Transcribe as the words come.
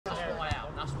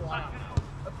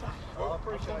Stop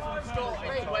me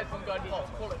away from going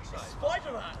past quality.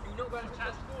 Spider-Man! You're not going to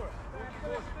chance for it.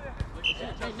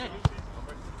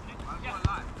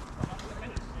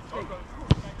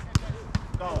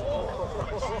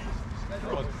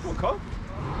 One call?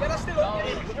 Yeah, that's still on.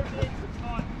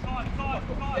 Time.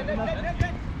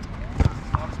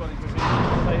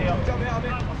 Stay here.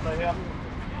 I'll stay here.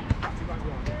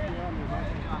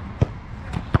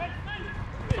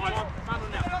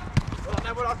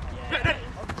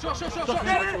 Shot.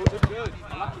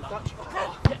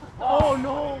 Oh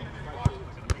no!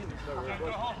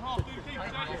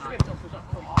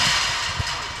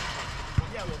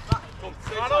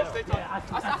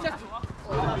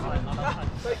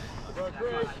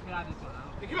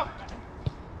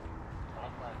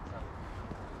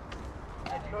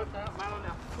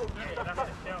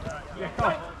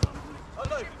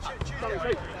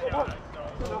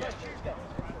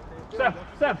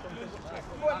 Sam.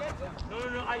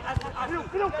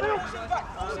 No, Phil.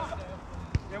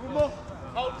 Yeah, one more.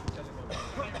 Hold.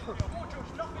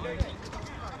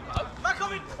 Back on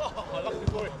it. Oh, I lost it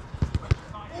for it.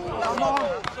 Come on.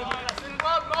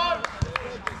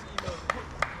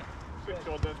 Switch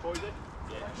on then, boys.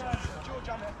 George,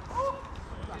 I'm there.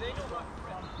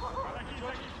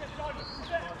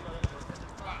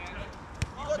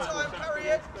 You got time, carry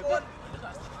it. Go on.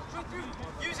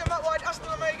 Use him that wide. Aston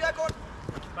Omega, go on.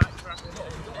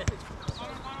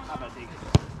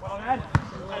 Well then.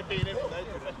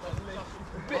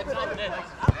 Bit of time there.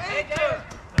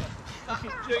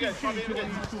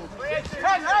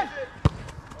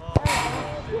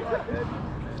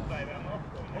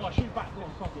 Well, I shoot back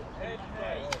on pocket.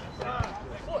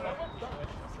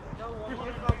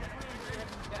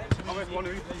 I'm with one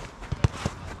of you.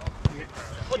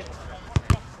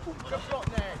 Good block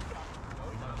there.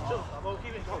 Well,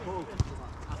 keep it top ball.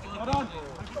 Hold on.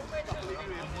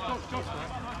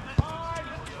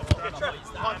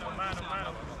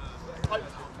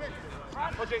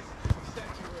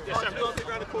 Yes, Sam, go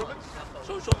around the corner.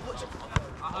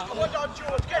 Well done,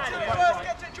 George. Get to it first.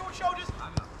 Get to it, George. Shoulders.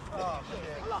 Oh, shit.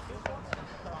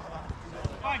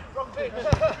 Wrong bit.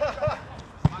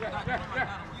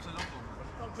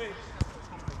 Wrong bit.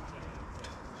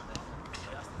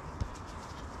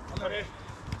 I'm here.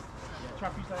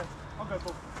 Trappy's there. I'll go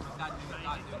ball.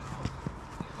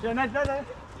 Yeah, no.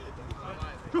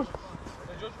 George.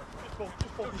 Just ball.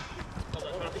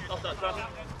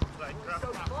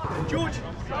 George!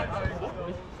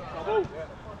 Bravo!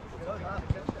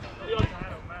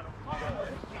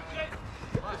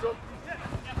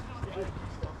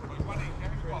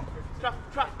 Trap!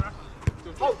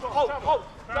 Hold!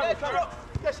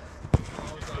 Yes!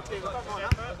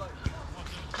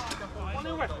 On the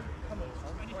way!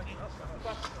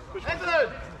 Excellent!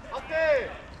 Up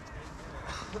there!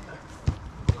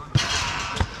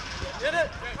 Get it!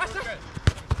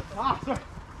 Ah, sorry!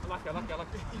 I like it.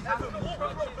 He's having more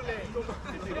properly.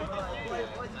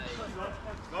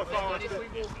 No far. If we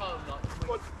walk home,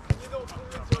 like.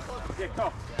 Yeah,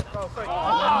 come.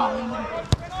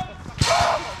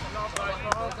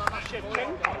 Shit,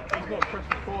 King. He's not pressed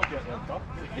record yet, then, Bob.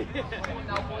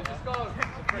 Now, boys, let's go.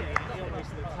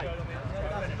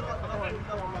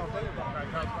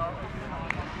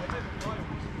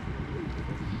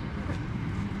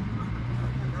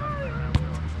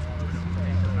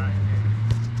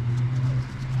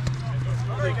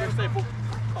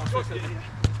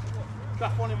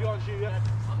 Trap one of you on you, yeah?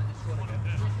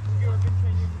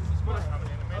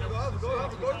 George!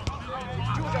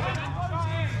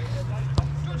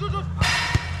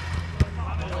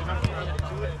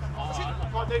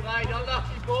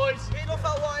 Unlucky, boys. Get off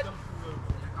that wide.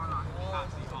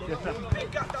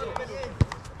 Big gap down the middle.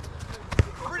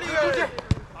 Brilliant!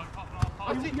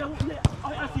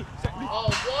 Oh,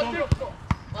 wonderful!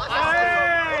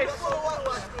 Nice!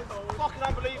 Fucking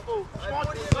unbelievable.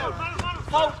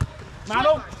 Hold!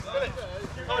 Mantle!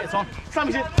 It's on.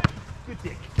 Slams it. Good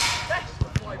dick. Yes!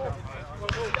 Don't worry.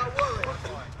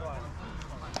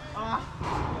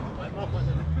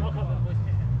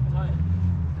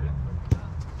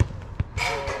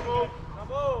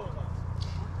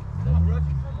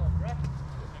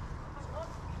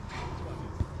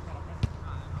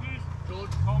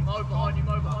 George, mow behind you.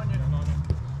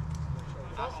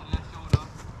 That's the left shoulder.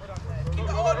 Keep it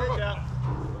on.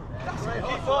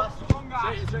 Keep on.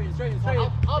 Straight in.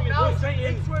 Up now. Straight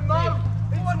in. Swim, Mo.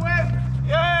 Swim.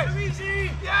 Yes. Too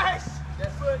easy. Yes.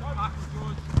 Yes.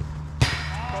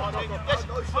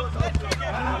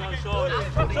 George.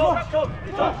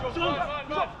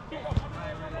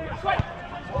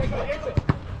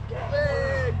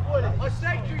 I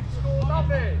said you score,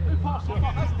 love it. Who passed on?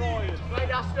 That's Brian. Great,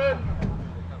 Aston.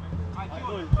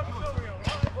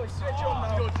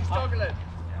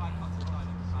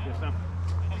 Sam.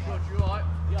 George, you alright?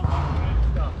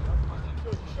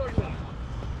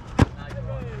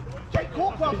 Get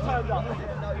Corporal turned up.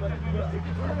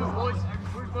 Boys,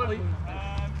 boys.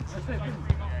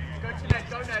 Go to Ned,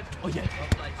 go Ned. Oh yeah.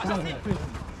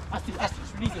 That's it,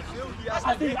 release it. That's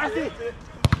it.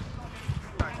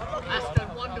 Aston,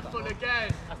 wonderful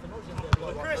again.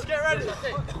 Chris, get ready. To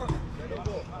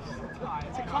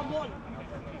come on.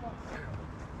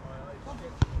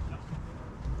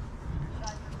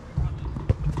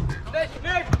 Ned.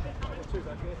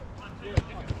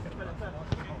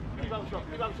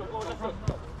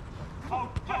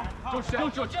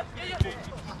 George.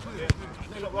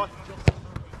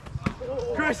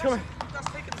 Chris, come on. That's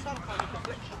taking some kind of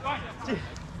deflection.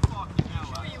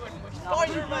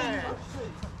 Spider-Man!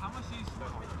 How much is No.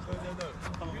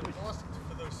 Ask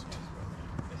for those.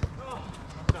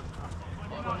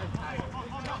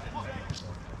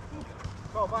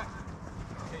 Go back.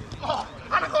 Oh,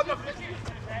 and I got nothing.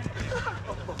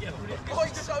 Oh,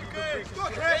 he's so good. Go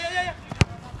on, Chris. Yeah.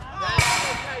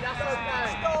 That's okay.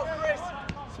 Stop, Chris.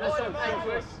 Spider-Man,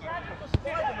 Chris.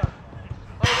 Spider-Man.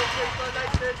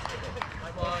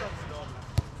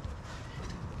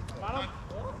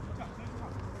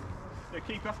 The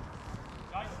keeper.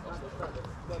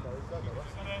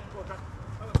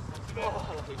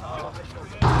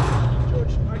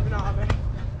 George, open out, have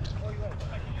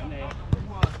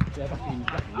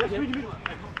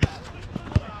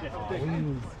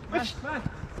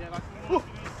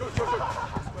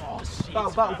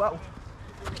Battle.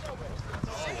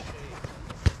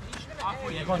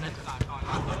 Yeah, go on then.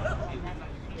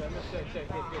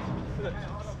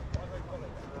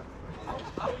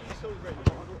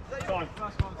 Time.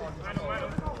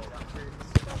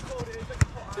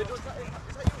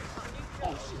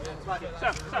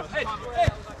 Sam, head.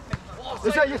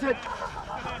 Yes, head.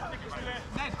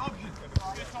 Ned, option.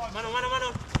 Mano.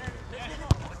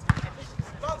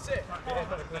 Lance it.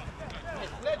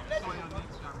 Ned.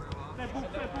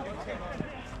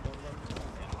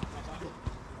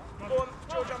 Go on,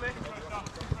 George, I'm in.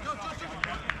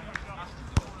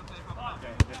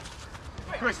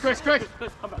 Chris.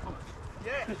 Come back.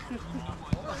 Yeah.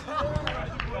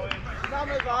 None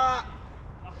of that.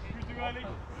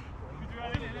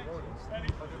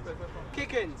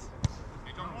 Kick-ins.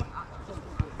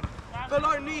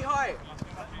 Below knee height.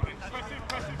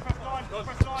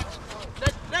 Press line.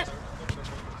 Ned.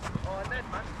 Oh, Ned,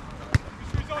 man.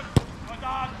 Well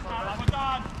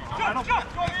done.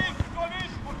 Go in.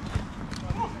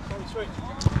 Switch.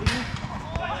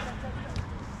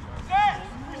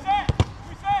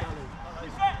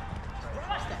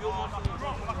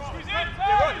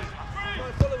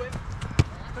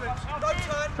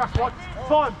 Track one.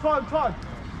 Time.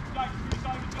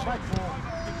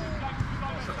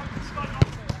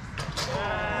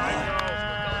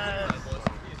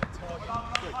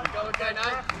 Go again, eh?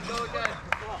 Go again.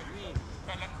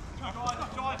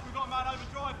 Drive. We've got a man over.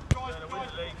 Drive.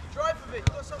 Drive for me. You've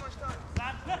got so much time.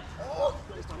 Oh!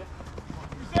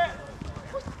 Reset.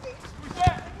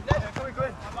 Ned, come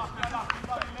in.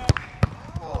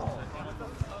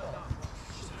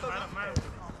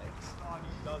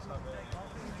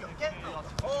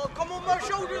 Oh, come on, more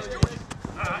shoulders, George.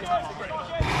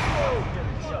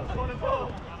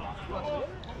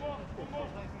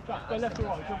 Go left or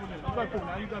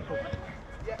right. You go ball now.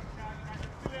 Yeah.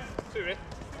 Two in.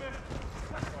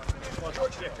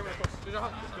 George, Yeah, come across.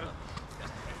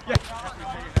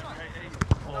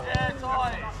 yeah,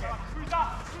 tight. Screws up.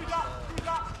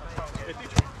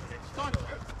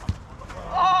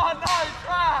 Oh, no,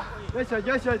 trap.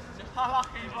 Yes, sir.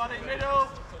 Lucky, buddy. Middle.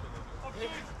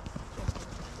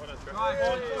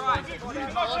 Right.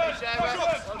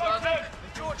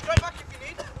 George, go back if you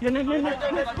need. Yeah, no.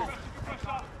 Ned.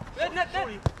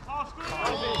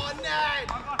 Oh, Ned.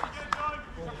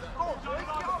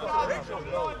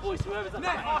 Boys, whoever's up.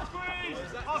 Half squeeze.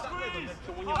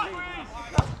 Drive.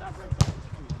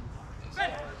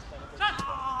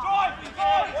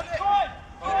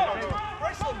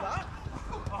 Press on that.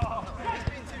 He's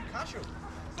being too casual.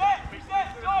 Set.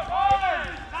 Go.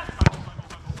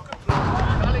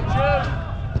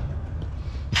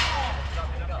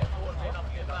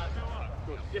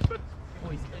 Yes, bud.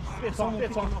 Bit on.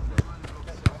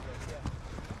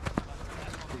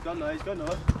 He's gone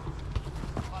now.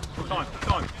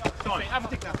 Time. Have a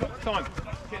tick now. Time.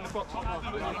 Get in the box.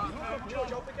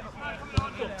 George, I'll pick it up.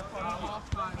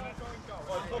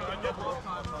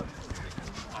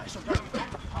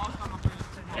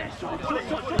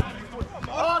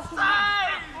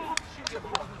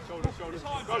 Shoulders.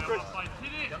 Go, Chris.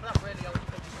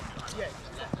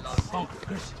 Oh,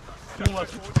 Chris. Go,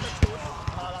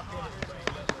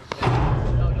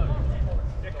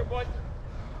 Yeah, good boy.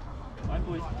 Fine,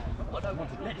 boys.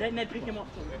 Let Ned pick him up.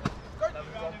 No, we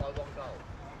won by 1 goal.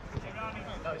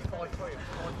 No, it's 5-3.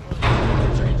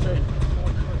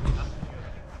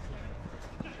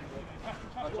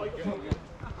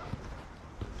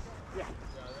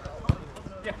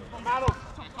 Yeah, man up.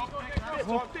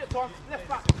 Bit of time. Left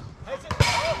back.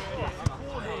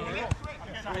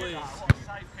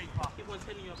 Keep on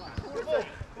telling you about it.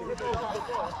 I'm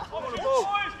on the ball.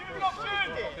 Give him an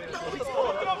opportunity.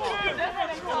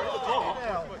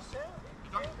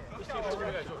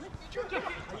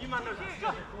 You man know.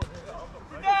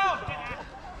 Down.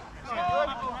 Come on.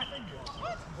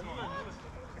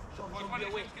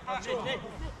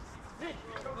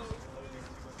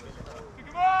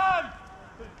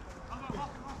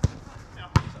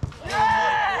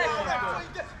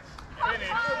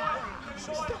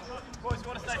 Boys, you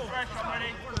want to stay fresh? I'm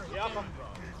ready. Yeah, I'm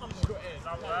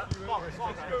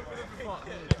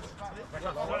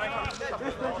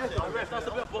That's a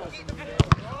bit of balls.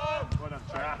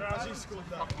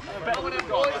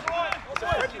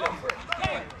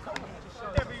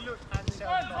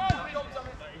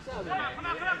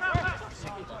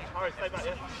 Alright, stay back,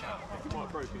 yeah?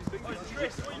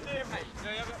 Chris, what are you doing, mate?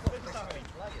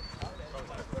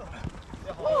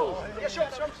 Oh, yeah,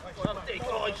 shot.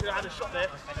 Oh, you should have had a shot there.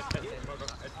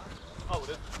 Oh,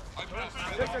 well,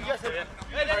 yes, sir.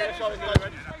 Hey,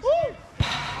 woo!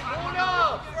 Corner!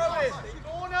 Throw it!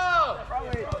 Corner! Throw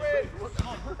it!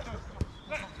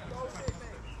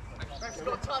 He's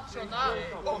got a touch on that.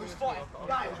 Oh, he's fighting.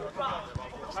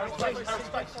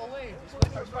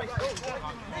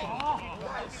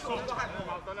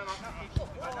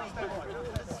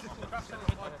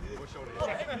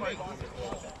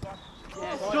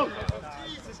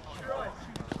 Jesus Christ.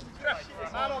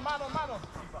 Man on.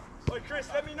 Oi, Chris,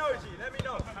 let me know, G. Let me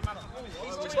know.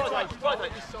 He's just right. Go on.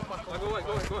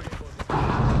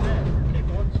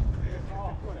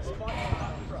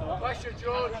 Pressure,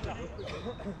 George.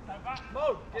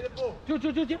 Mo, get the ball. George.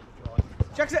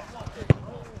 Checks it.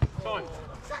 Fine.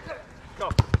 Go.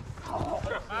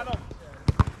 Man on.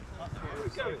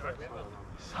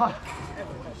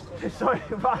 Sorry,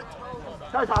 right.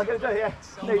 That's how I'm going to do it, yeah.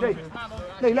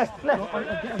 Knee, left.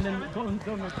 And then go on.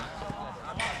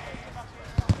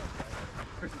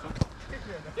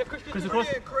 Yeah, Chris, Chris, across.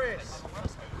 Chris.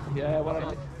 Yeah, well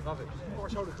done. Love it. Got a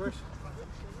shoulder, Chris.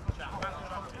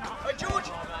 Hey, George.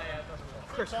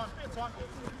 Chris.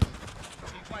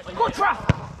 Good trap!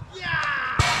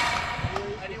 Yeah!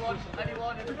 Anyone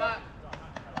in the back?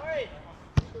 Hey!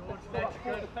 Four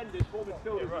defenders, 4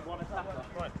 midfielders, and 1 attacker.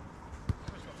 Right.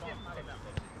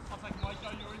 I'll take my go,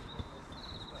 you're in.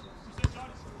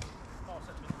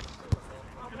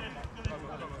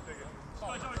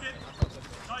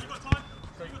 No, you've got time.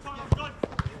 Go.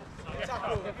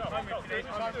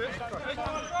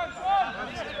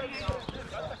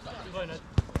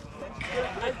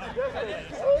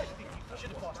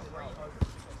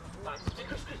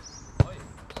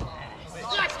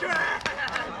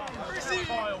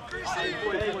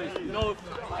 No,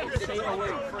 stay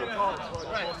away from cards.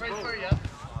 Right, free through, yeah?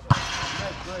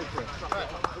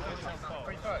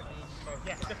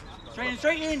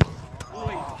 Straight in. All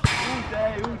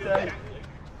day.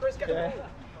 Chris, get the ball.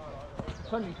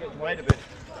 Sonny's getting wide a bit.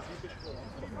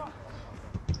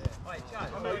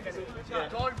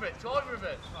 Drive with it. Drive with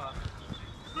it.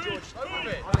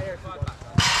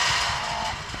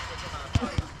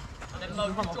 And then Mo,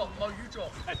 you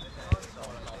drop.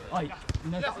 Aye.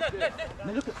 No,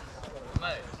 look at.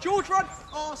 Mate. George, run!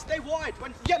 Oh, stay wide.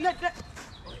 Yeah, net.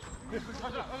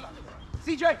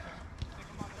 CJ! Back.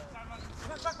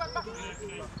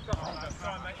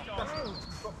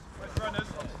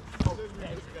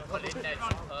 Put it in net.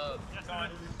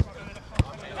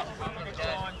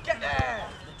 Get there!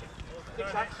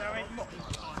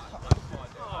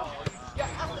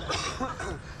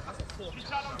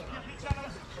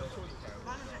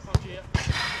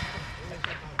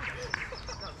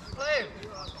 Play him.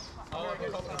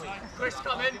 Chris,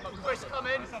 come in.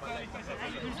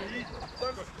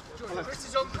 Chris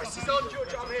is on.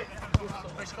 George, I'm here.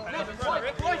 Chris, come in.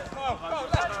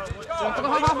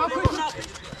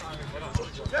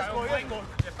 Yes, boy.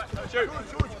 Shoot.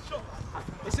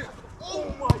 Oh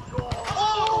my God!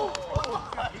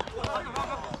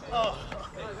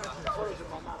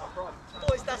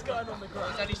 Boys, that's going on the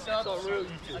ground. Any subs?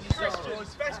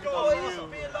 Best guys,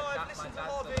 be alive, listen to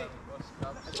Harvey.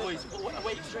 Boys,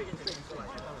 wait, straight in.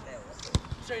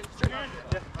 Straight. Man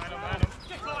on.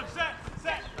 Get time,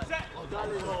 set.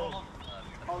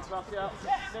 Hold Rafi out.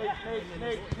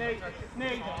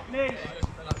 Knee.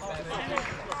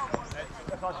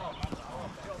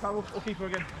 Come, we'll keep her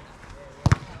again.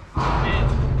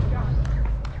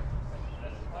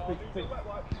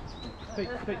 Feet.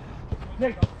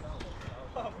 Nick.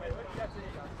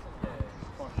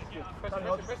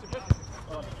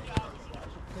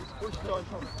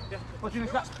 What's your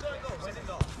next lap?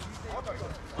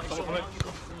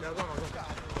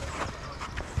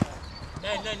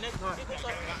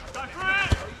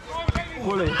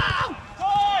 Bully.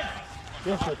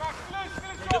 Yes, sir.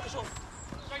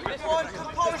 Everyone,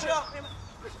 composure.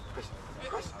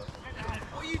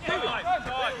 What are you doing?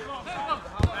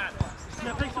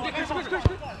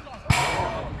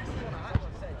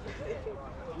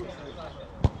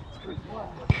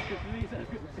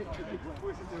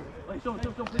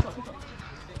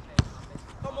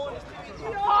 Come on, it's too easy.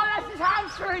 Oh, that's his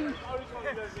hamstring!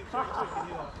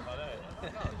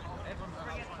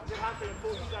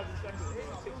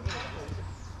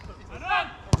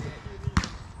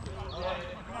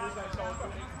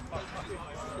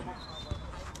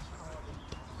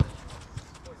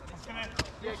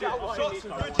 Yeah, get all shots.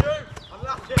 Good, you.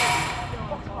 Unlucky.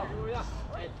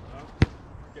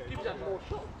 Give that more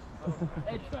shot.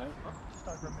 Edge though.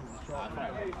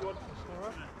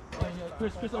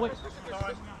 Chris, away.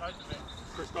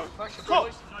 Chris, go. Go!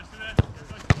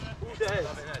 Who's there?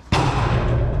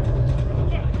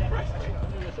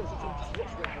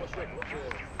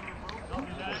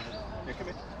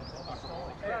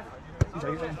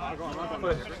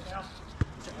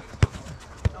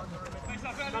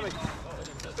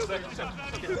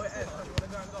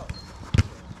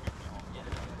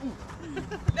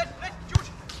 Let George.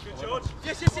 Good, George.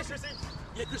 Yes, Chrissy.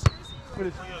 Yeah, Chris.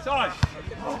 Side.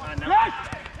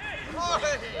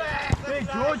 Big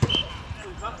George.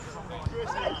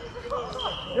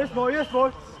 Yes,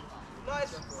 boy.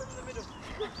 Nice. In the middle.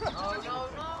 No.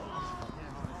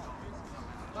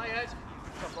 Play it.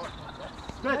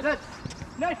 Dead.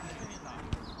 Nice!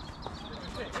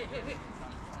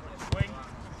 Wing.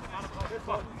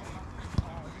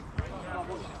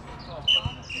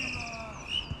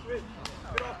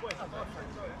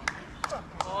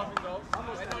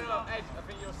 No, Ed, I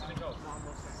think you're sitting goal.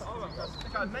 I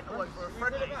think I meant to for a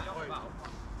friendly.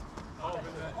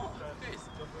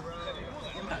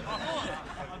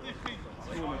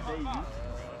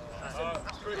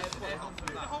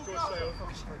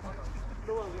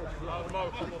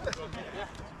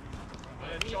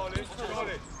 Charlie.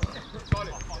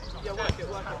 Yeah, work it.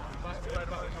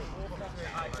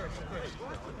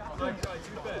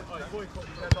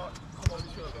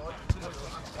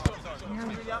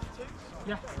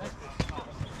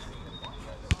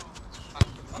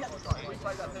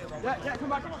 Yeah, come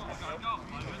back.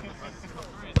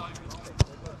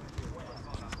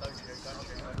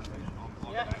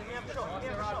 Yeah, give me a shot.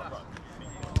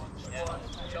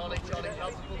 Charlie,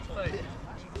 help the ball to feet.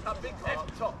 That big part up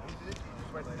top.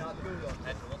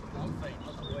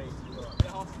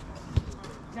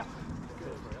 Yeah.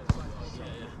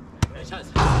 Chance,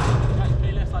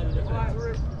 play left side of the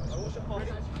defense. I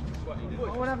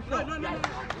want to have a shot. No.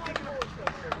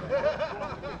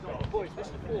 Boys, this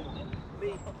is for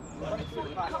me.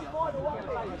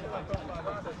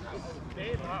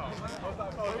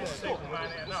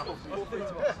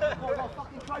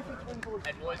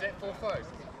 Ed, what is it? 4-3?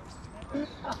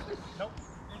 Nope.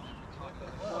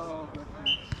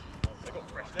 They've got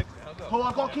fresh legs now as well. Oh,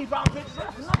 I've got to keep out of it.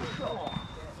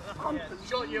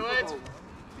 Shot you, Ed.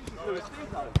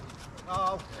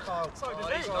 Oh. So does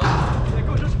he.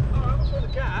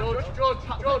 George.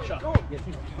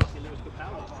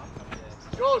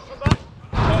 George, come back.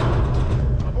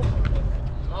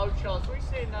 No chance. What are you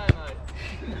seeing now, mate?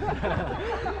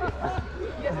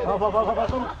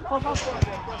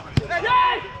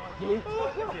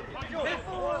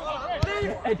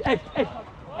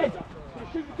 Ed.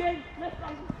 Shoot again. Left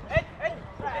side. Ed.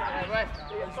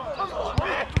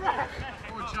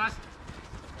 Good chance.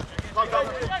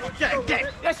 Get.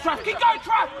 Let's Trav. Keep going,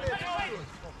 Trav.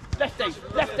 Lefty.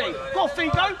 Go,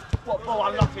 Figo. What ball?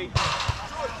 Unlucky.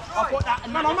 I've got that.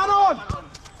 Man on.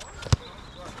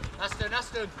 Aston.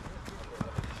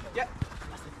 Yep.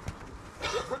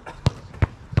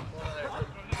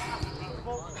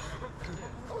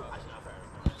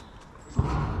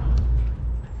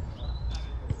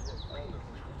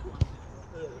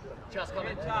 Just come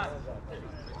in.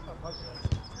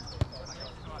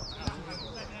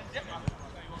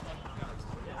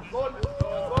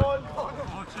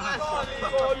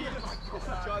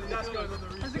 Charlie, that's going on the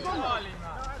replay. Has it gone?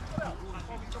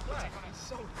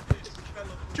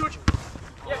 George!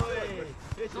 Yeah!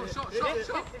 Shot!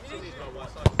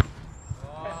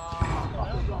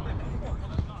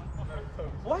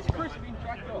 Why is Chris being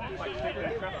dragged off?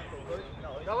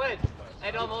 Go Ed!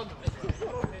 Ed, I'm on.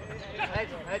 Ed.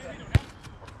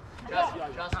 Fuck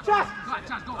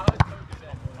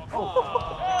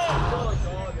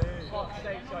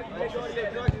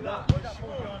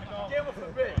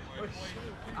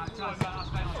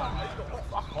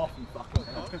off, you fucking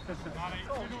hell. I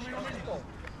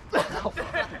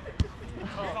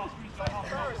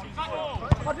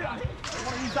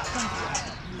want to use that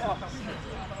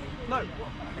no.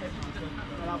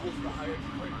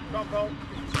 Front roll.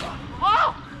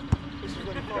 Oh! This is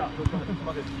when you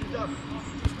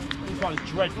This one is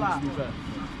dreadful, to be fair.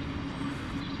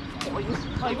 Oh, you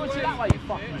got to do it that way, you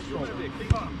fucking strong.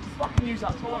 Fucking use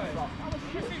that top. Oh,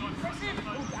 shit.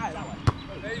 That way.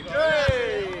 There you go.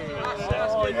 Hey!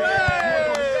 That's why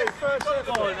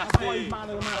he's man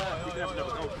of the match.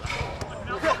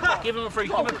 Give him a free,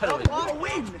 give him a penalty. Oh,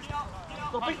 win!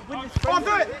 Win this do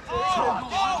it!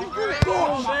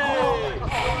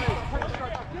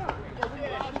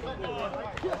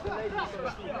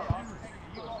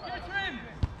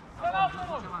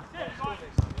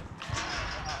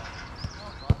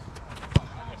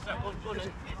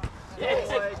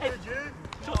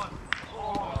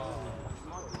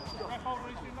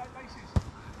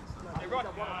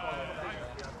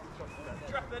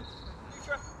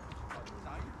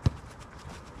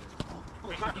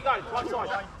 You go, right side.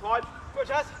 Time. Go,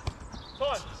 Chaz.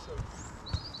 Time.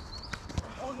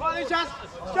 Right then, Chaz.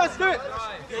 Chaz, do it.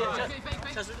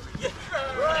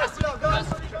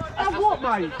 And what,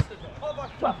 mate?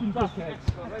 Fucking dickheads.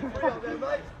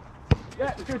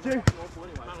 Yeah, good, you.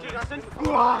 Cheers, Aston. See you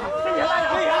later.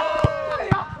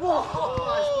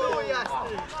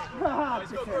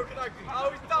 He's got broken ankle. Oh,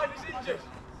 he's done. He's injured.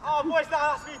 Oh, boys, that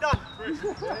has to be done.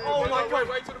 Oh my God.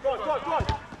 Wait till the ball. Go.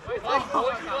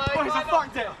 Boys, I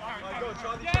fucked it.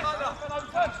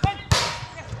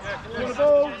 On the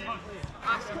ball.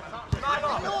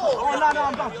 Oh, no,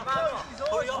 I'm done.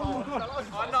 Oh,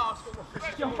 my God.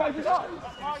 Your favourite up.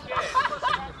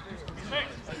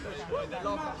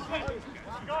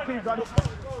 Keep running.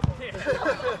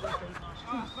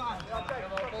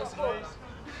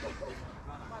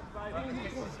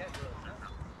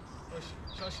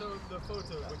 Shall I show the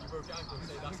photo when you broke your ankle and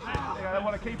say that's it? Yeah, they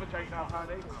want to keep a change now,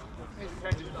 Paddy.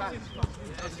 Changes the pants.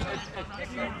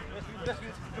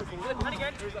 And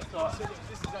again.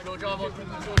 George Armand.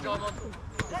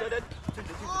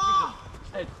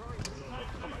 Head.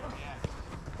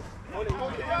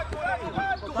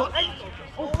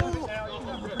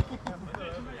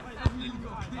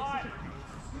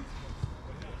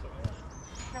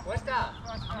 Where's that?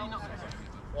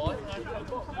 What?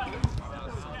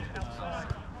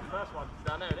 First one.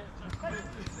 Down there, isn't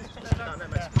it? Down there,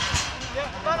 mate. Yeah,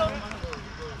 battle.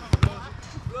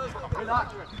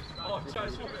 Relax. Oh,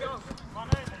 Chaz,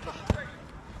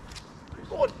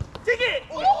 Go on, dig it!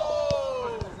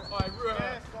 oh!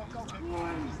 Alright,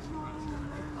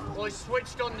 boys,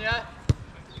 switched on, yeah?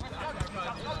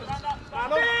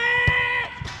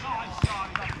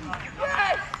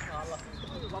 Yes!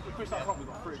 Push that front, we've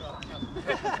got through.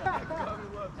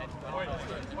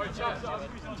 Wait, Chaz, what?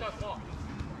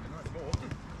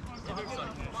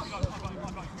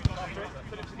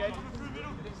 Phillips again.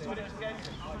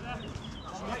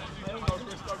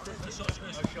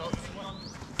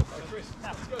 Chris,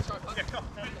 let's go,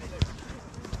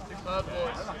 superb,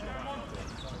 boys.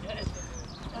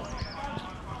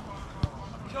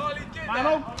 Charlie, get Man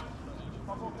there! on!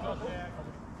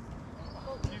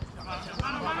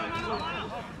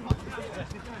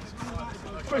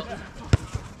 Chris!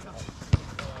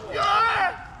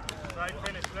 Yeah! Right,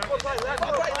 finish. Well played, lads.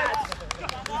 Well played, lads.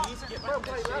 Well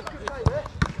played, lads. Good play there.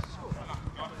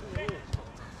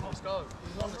 Let's go.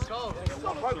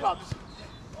 Pro clubs.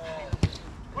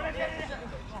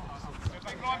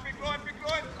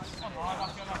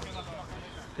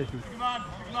 Big line. Good man.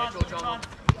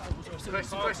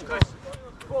 Chris.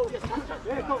 Ball, yes, catch up.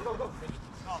 Yeah, go.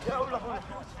 Yeah, hold up on it.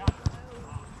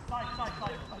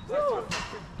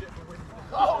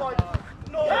 Oh my God.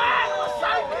 No! Yeah,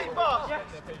 save keeper!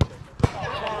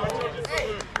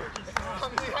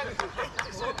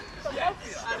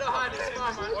 Yes! I don't hide and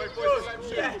smile, man.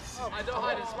 Yes! I don't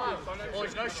hide and smile.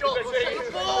 Boys, no shot. Go take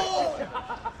the ball!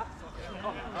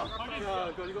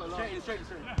 Straight. It's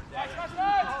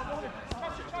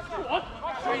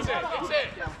it.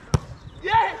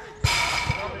 Yes!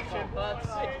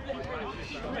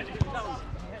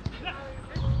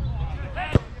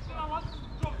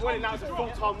 Winning now is a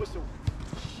full-time whistle.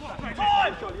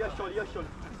 Yes, Charlie.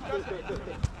 Do it.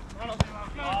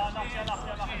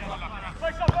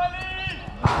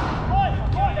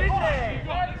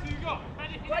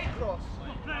 Great cross.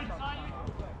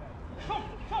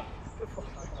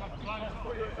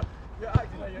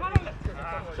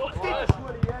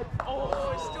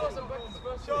 Oh, he still hasn't back his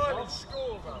first Charlie,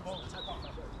 score, man.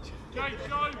 Jake,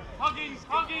 go! Hugging!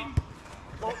 Hugging!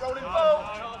 Rolling ball.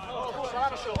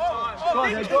 Go on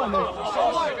then, go on then.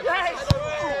 Yes!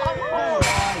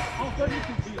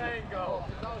 Stay in goal.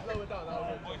 That was lower down. That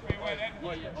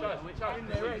was in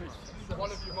there,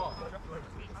 one of you mark.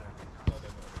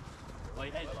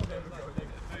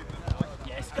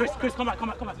 Yes, Chris, come back.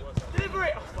 Deliver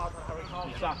it!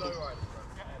 Exactly.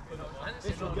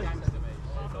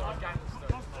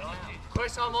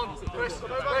 Chris, I'm on. Chris.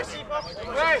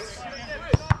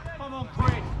 Come on,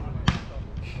 Chris.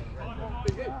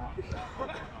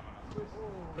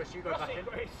 Chris, you go back in.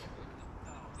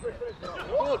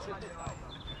 Good.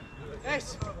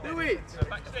 Yes, do it.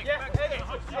 Yeah, Eddie.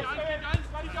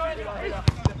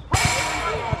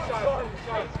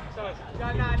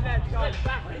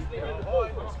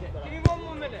 Give me 1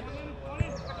 more minute.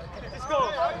 Let's go.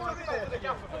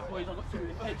 Boys, I've got 2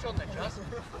 minutes. Pitch on there, Chaz.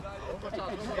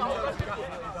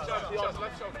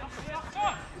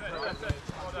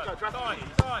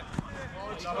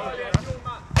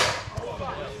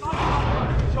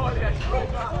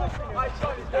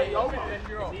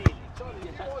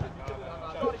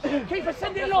 Keeper,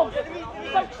 send it long.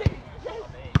 Don't sit.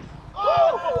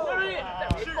 Oh!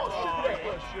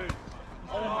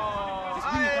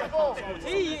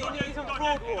 He's on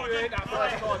fraud wall.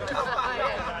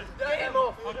 Get him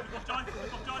off.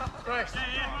 Chris.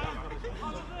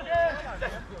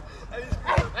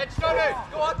 Let's go,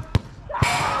 go on.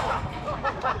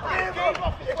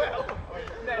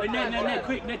 Oh, Ned,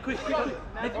 quick. Ned, where's Sean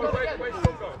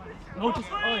going? No, just,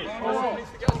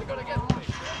 Needs to get on, go again. Ned,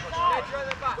 you're on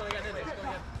the back. Go again, isn't it?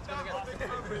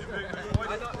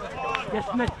 yes,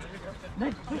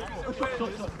 Ned, quick.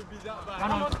 Shot.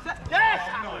 Run on. Yes!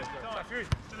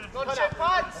 Go on, chip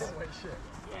pads!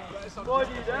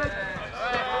 Body, Ned.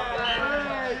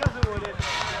 He doesn't want it.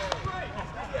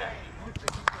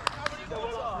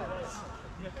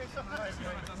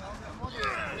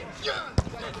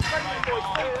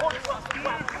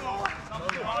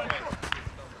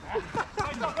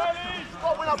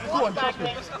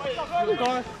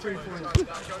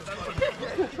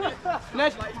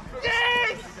 Ned.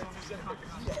 Yes!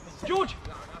 George.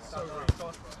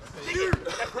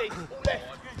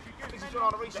 This is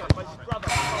on a reset, but his brother.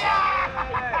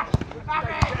 Yeah!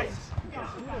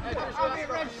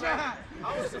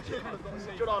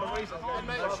 Good on a reset.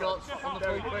 Shots on the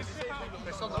ball, Chris.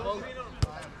 Chris on the ball.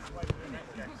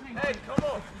 Hey, come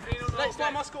on. Next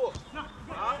time I score. Not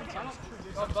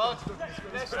bad.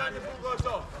 Next time the ball goes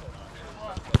off.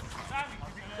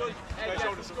 Good. Hey,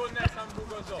 yeah, score next time the ball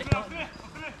goes off.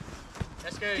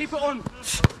 Let's go. Keep it on.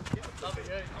 Love it,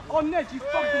 yeah. On Ned, you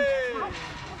fucking.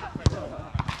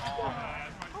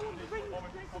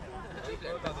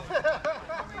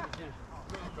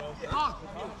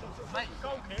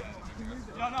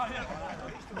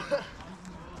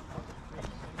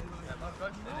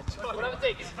 Whatever it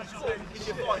takes.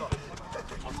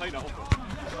 I'll take that off.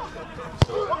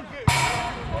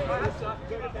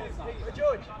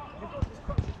 George,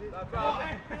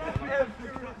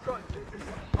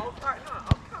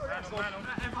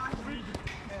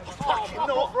 fucking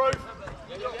not, bro.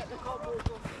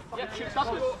 Yeah, shoot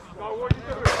Southwick.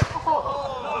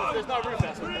 There's no room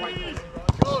there.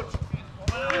 George.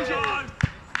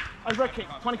 Oh, red kick,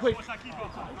 20 quid.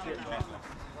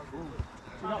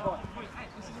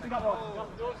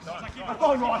 Go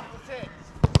on, Ryan.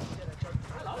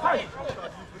 Hey!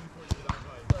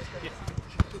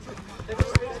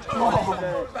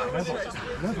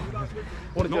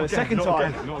 Want to do it a second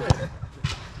time?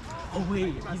 Oh,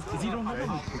 wait, is he on the run?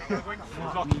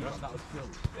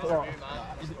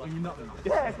 Are you not?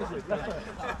 Yeah,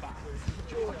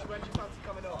 George, when's your fancy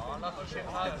coming up? Oh, lucky shit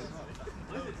hands.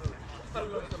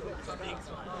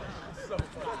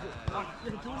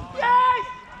 Yes!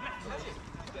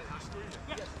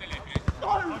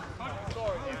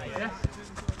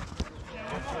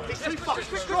 He's too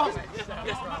fucking strong.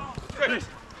 Chris,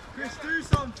 do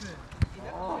something.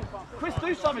 Chris,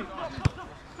 do something.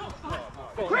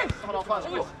 Chris!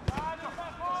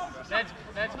 Ned.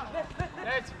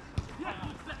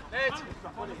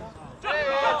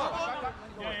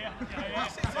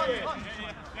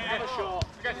 Have a shot.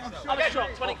 Have a shot.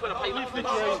 20 quid. I pay you for the dream.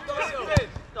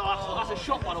 No, that's a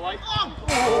shot, by the way.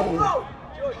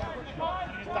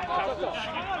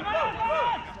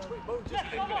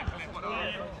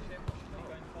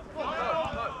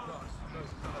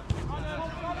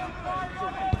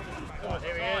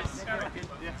 Here he is.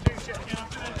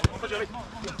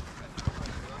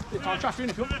 I'll trust you in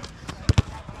if you want.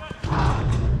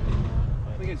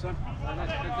 Begin, son.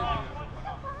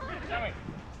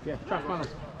 Yeah, trash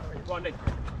panels. Right, Ned.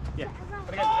 Yeah.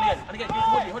 And again.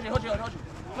 Hodgie.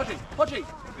 You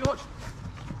Hodge.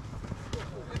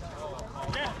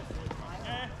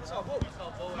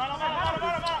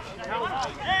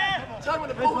 Tell when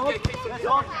the ball gets kicked nice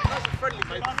and friendly,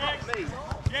 mate. Fuck me.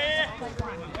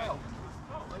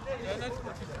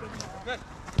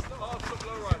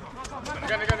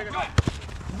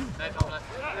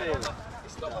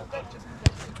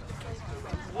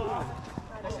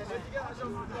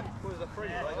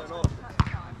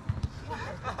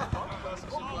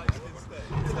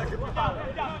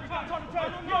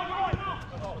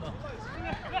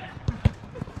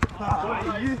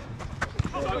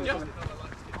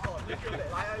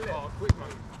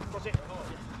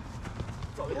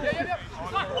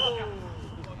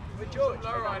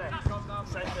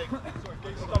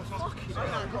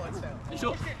 You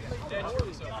sure?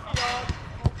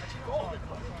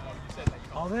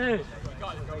 Oh, there.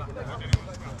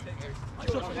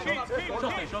 Shot.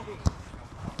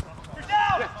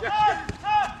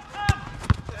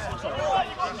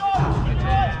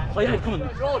 Oh yeah, come on.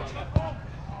 George.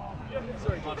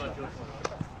 Sorry, George.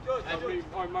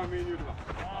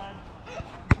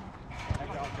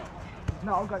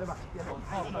 No, I'll go to the back. Yeah,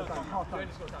 half time.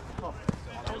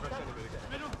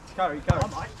 Carry.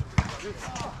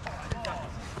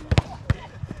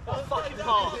 Oh, fucking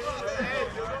hard.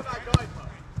 You're not that guy.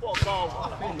 What a goal.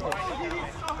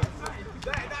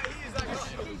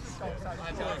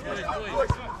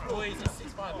 Boys,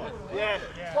 he's 6'5", right? Yeah.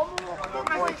 One more.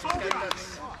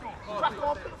 Crack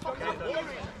on.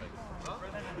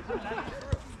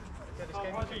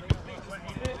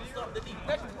 Stop the deep.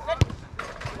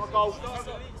 What goal?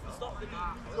 Stop the deep.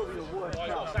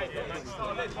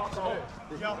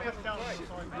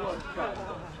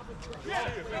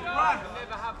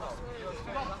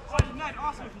 Ned,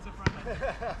 ask him if he's a friend.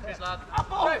 Cheers, lad.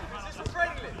 Is this a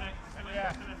friendly?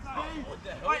 Yeah.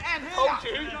 Wait, and here. Hold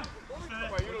you.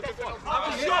 Wait, you don't take one.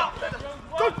 Have a shot.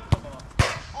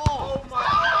 Oh my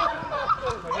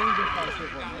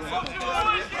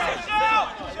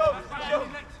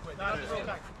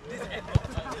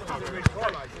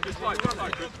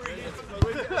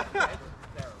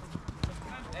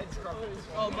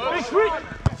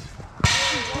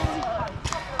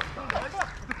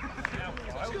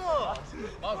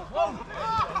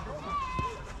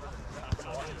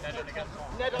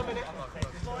Ned, a minute.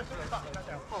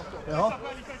 Ja.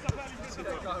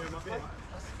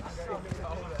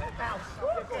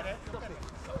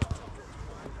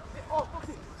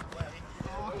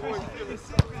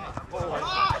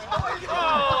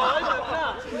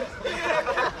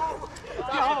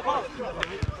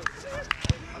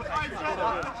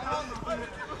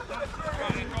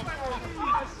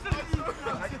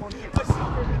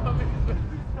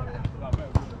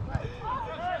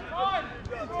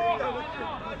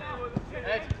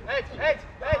 Head.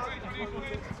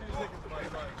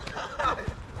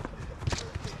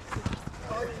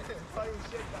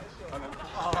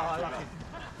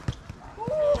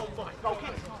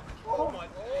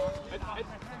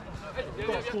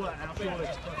 Score that now, surely.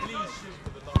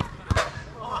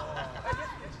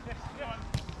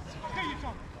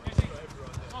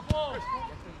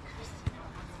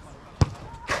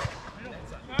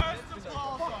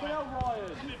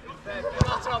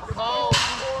 That's up the ball.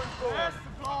 That's the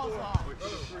Plaza.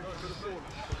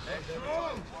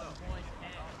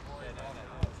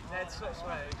 Ned's so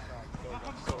sweaty.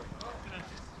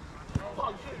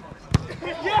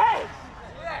 Yes!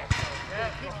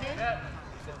 Yeah.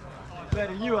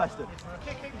 Better you, Aston.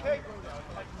 Kicking. Kicking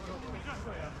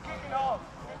off.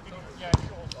 Yeah,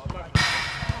 sure.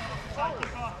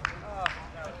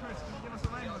 Chris, can you give us a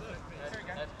name on it?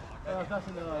 That's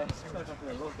in the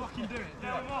Fucking do it.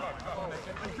 Yeah, what?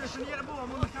 Hey, Chris, when you get the ball,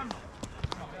 I'm on the camera.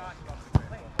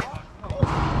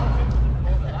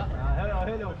 I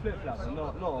heard little flip-flops,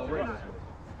 not a ring.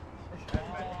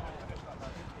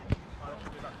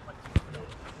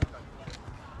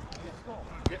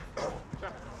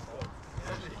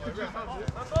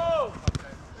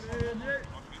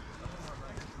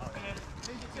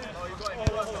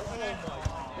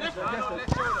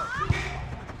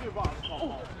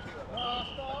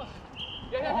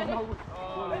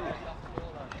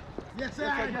 Yes, sir.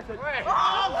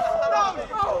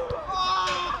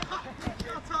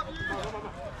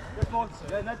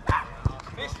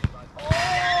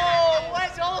 Oh,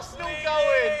 where's Arsenal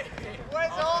going?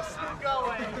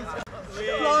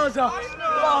 Plaza on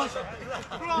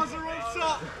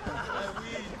top.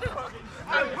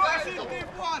 And pass in Div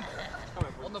 1.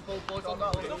 On the ball, boys, on the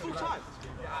ball. Not full time.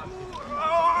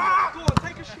 Go on,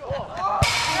 take a shot.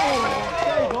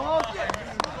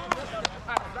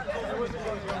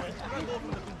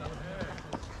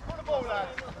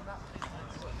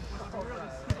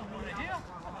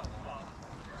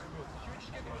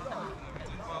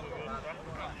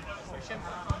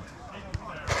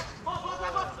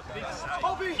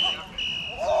 Bobby!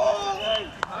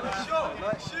 Oh! Nice shot!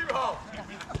 Nice shoot hole!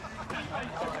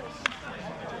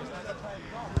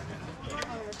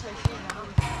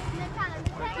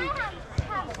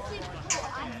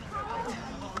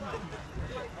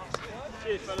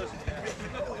 Cheers, fellas.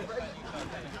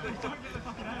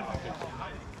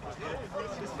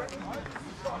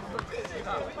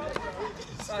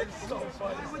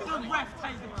 We're done, ref,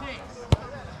 take the kicks.